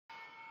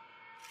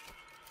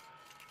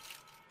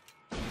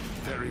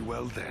Very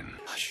well then.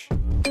 Hush.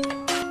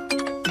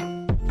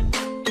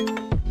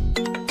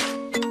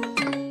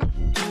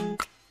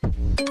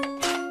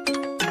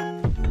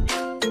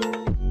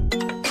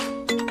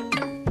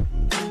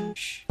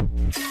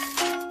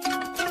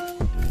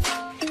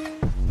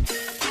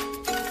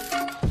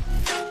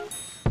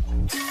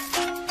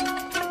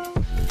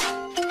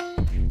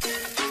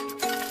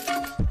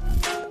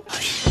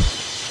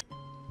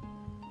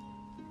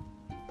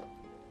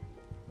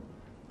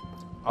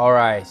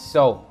 Alright,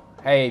 so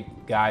hey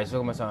guys,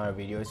 welcome to another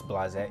video. It's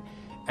BlaZaCkk,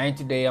 and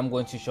today I'm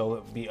going to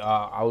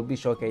I will be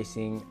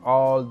showcasing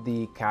all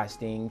the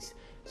castings.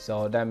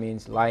 So that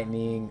means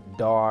lightning,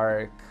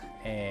 dark,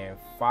 and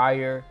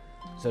fire.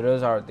 So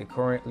those are the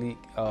currently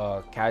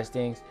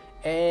castings.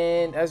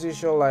 And as you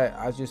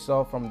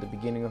saw from the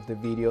beginning of the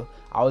video,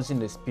 I was in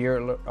the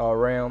spirit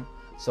realm.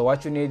 So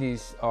what you need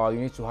is you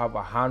need to have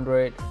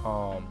 100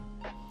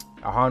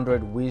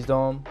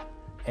 wisdom.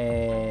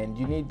 And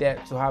you need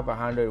that to have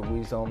 100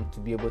 wisdom to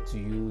be able to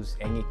use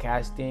any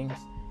castings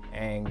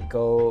and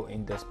go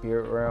in the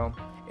spirit realm.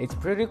 It's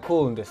pretty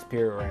cool in the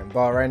spirit realm,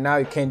 but right now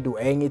you can't do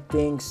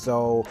anything,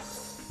 so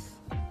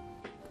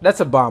that's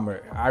a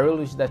bummer. I really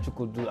wish that you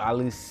could do at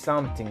least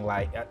something,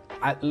 like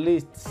at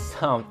least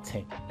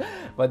something.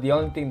 But the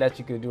only thing that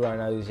you could do right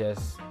now is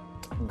just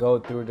go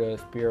through the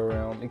spirit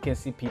realm. You can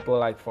see people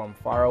like from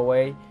far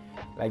away,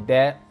 like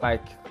that,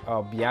 like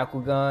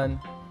Byakugan.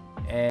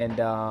 And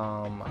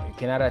you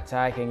cannot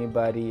attack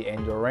anybody,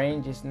 and your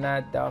range is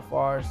not that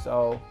far.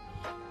 So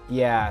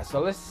yeah, so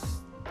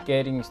let's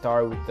getting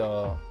started with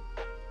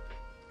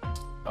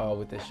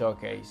the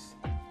showcase.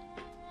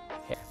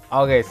 Yeah.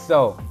 Okay,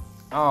 so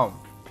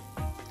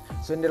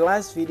in the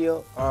last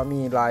video, I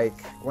mean, like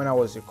when I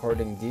was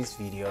recording this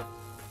video,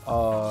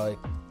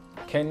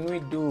 can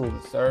we duel,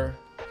 sir?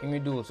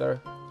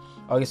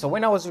 Okay, so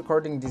when I was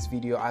recording this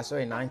video, I saw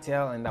a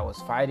Ninetale and I was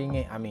fighting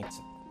it. I mean,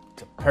 it's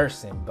a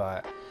person,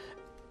 but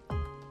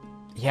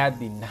he had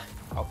the knife.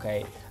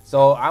 Okay,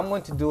 so I'm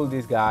going to duel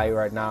this guy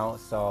right now.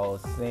 So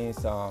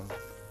since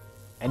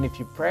and if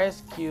you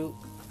press Q,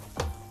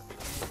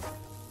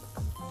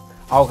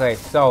 okay,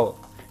 so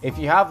if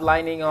you have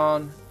lightning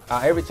on,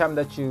 every time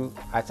that you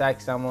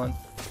attack someone,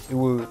 it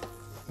will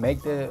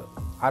make the,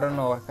 I don't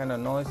know what kind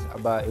of noise,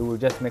 but it will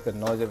just make a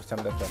noise every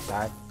time that you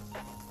attack.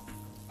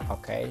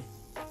 Okay.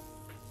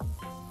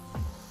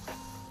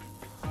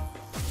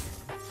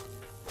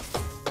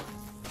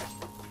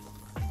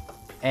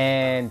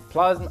 And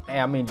plasma,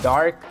 I mean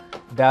dark,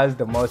 does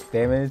the most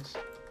damage.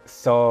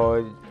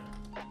 So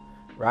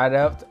right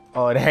up,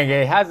 oh dang,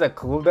 it has a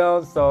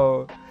cooldown,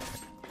 so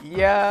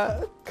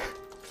yeah.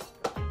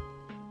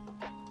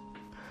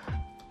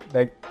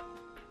 Like,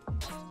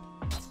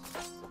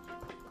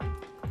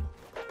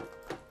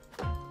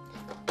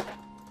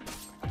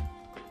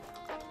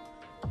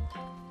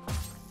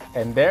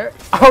 and there,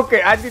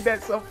 okay, I did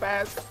that so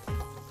fast.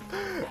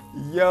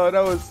 Yo,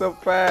 that was so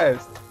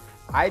fast.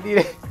 I did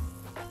it.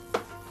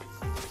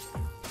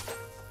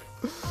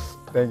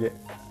 Dang it.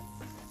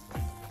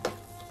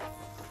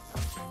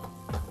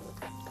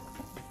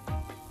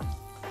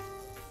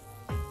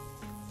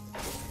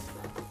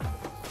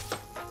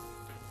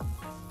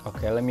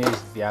 Okay, let me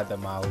use the other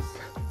mouse.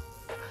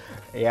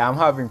 Yeah, I'm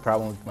having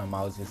problems with my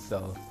mouses,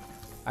 so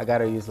I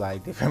gotta use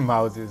like different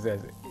mouses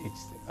as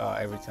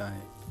every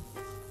time.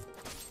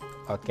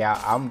 Okay,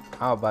 I'm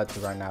about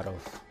to run out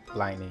of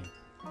lightning.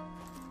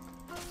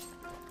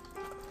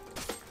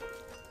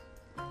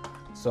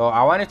 So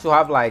I wanted to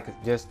have like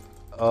just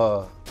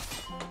a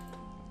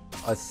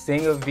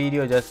single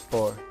video just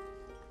for,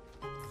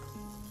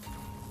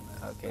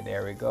 okay,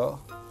 there we go.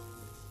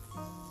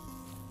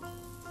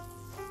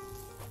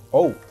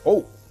 Oh,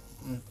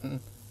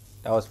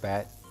 that was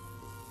bad.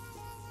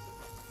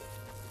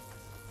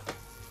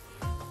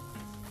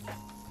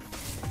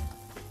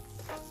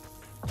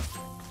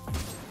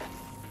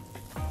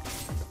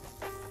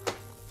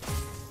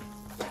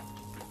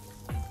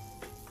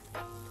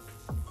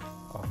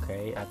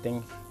 Okay, I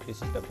think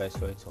this is the best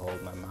way to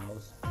hold my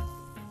mouse.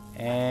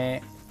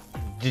 And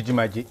GG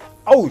magic.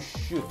 Oh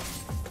shoot.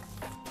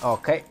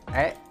 Okay,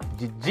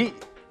 GG.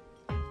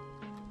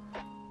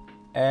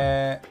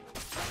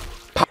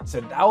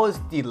 So that was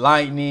the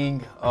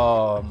lightning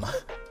that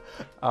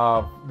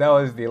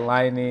was the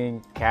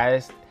lightning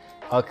cast.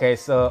 Okay,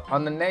 so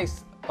on the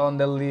next on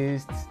the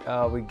list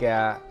we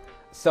got,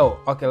 so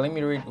okay, let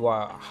me read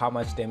how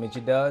much damage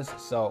it does.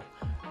 So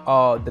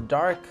the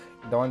dark,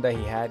 the one that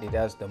he had, it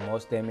does the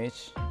most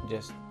damage,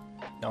 just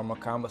normal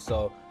combo.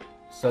 So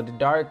the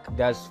dark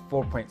does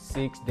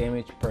 4.6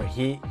 damage per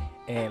hit,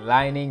 and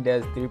lightning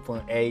does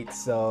 3.8.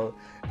 So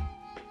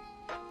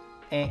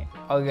and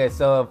okay,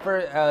 so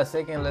for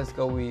second, let's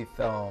go with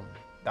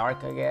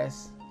dark, I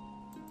guess.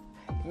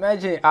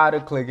 Imagine auto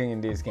clicking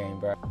in this game,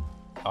 bro.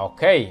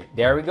 Okay,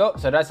 there we go.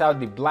 So that's how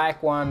the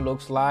black one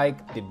looks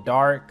like, the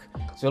dark.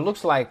 So it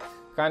looks like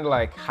kind of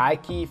like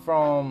Haki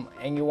from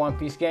any One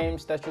Piece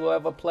games that you'll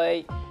ever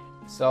play.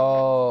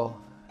 So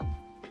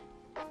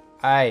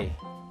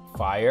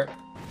fire,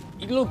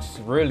 it looks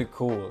really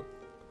cool.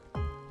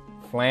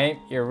 Flame,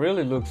 it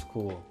really looks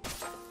cool.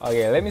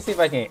 Okay, let me see if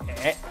I can.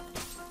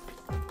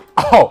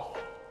 Oh,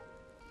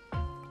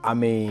 I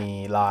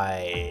mean,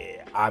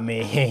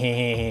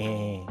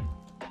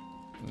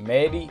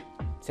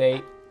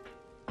 meditate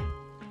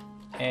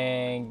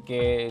and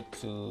get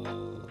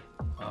to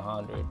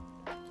 100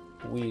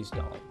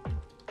 wisdom.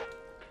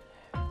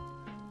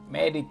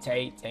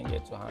 Meditate and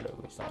get to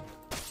 100 wisdom.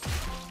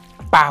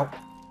 Bow.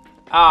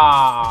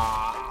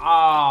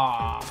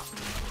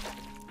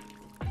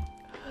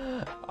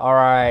 All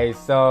right,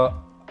 so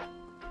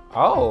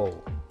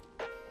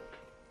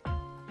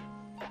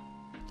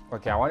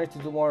okay, I wanted to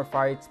do more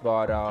fights,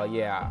 but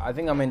yeah, I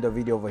think I'm in the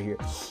video over here.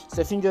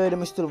 So if you enjoyed it,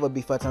 make sure to leave a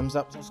big fat thumbs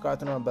up, subscribe,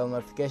 turn on the bell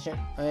notification,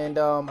 and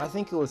I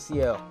think you will see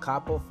a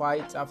couple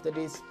fights after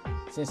this,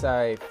 since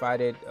I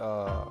fighted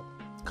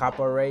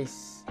couple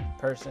race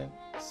person.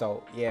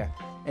 So yeah,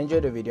 enjoy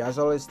the video. As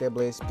always, stay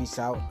blessed. Peace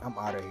out. I'm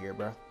out of here,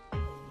 bro.